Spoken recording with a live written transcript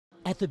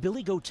At the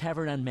Billy Goat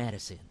Tavern on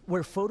Madison,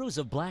 where photos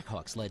of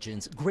Blackhawks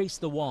legends grace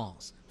the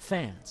walls,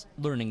 fans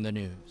learning the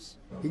news.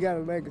 He got a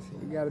legacy.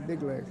 He got a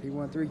big legacy. He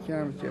won 3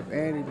 championships,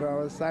 and he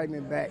brought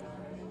excitement back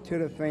to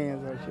the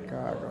fans of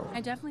Chicago. I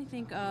definitely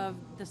think of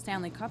the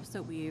Stanley Cups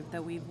that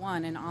we've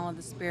won and all of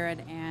the spirit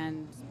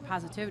and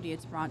positivity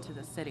it's brought to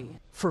the city.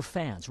 For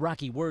fans,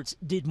 Rocky Wirtz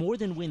did more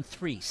than win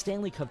 3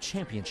 Stanley Cup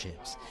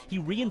championships. He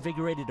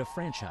reinvigorated a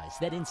franchise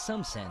that in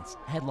some sense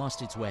had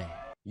lost its way.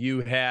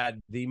 You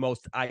had the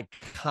most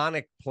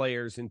iconic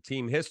players in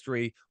team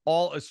history,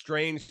 all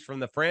estranged from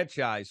the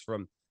franchise,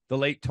 from the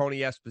late Tony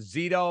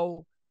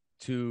Esposito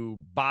to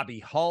Bobby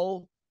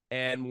Hull.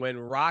 And when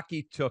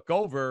Rocky took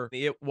over,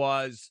 it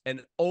was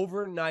an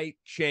overnight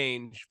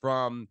change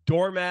from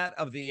doormat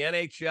of the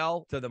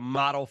NHL to the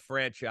model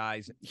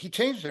franchise. He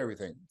changed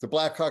everything. The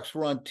Blackhawks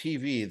were on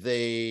TV.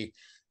 They,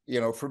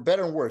 for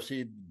better and worse,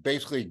 he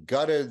basically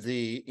gutted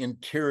the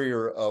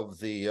interior of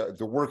the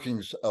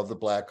workings of the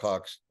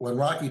Blackhawks. When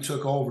Rocky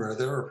took over,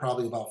 there were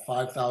probably about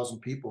 5,000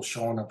 people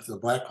showing up to the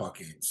Blackhawk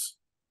games.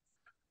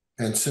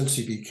 And since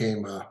he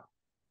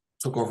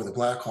took over the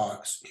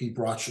Blackhawks, he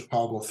brought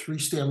Chicago 3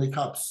 Stanley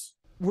Cups.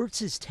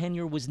 Wirtz's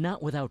tenure was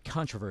not without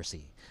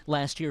controversy.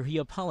 Last year, he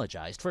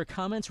apologized for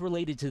comments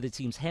related to the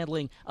team's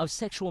handling of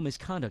sexual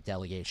misconduct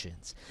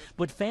allegations.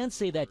 But fans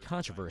say that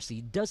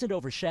controversy doesn't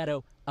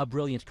overshadow a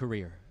brilliant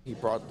career. He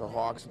brought the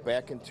Hawks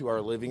back into our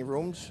living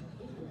rooms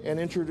and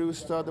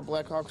introduced the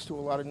Blackhawks to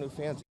a lot of new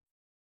fans.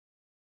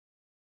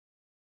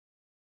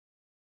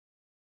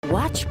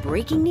 Watch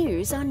breaking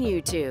news on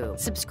YouTube.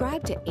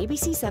 Subscribe to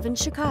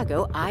ABC7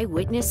 Chicago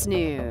Eyewitness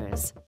News.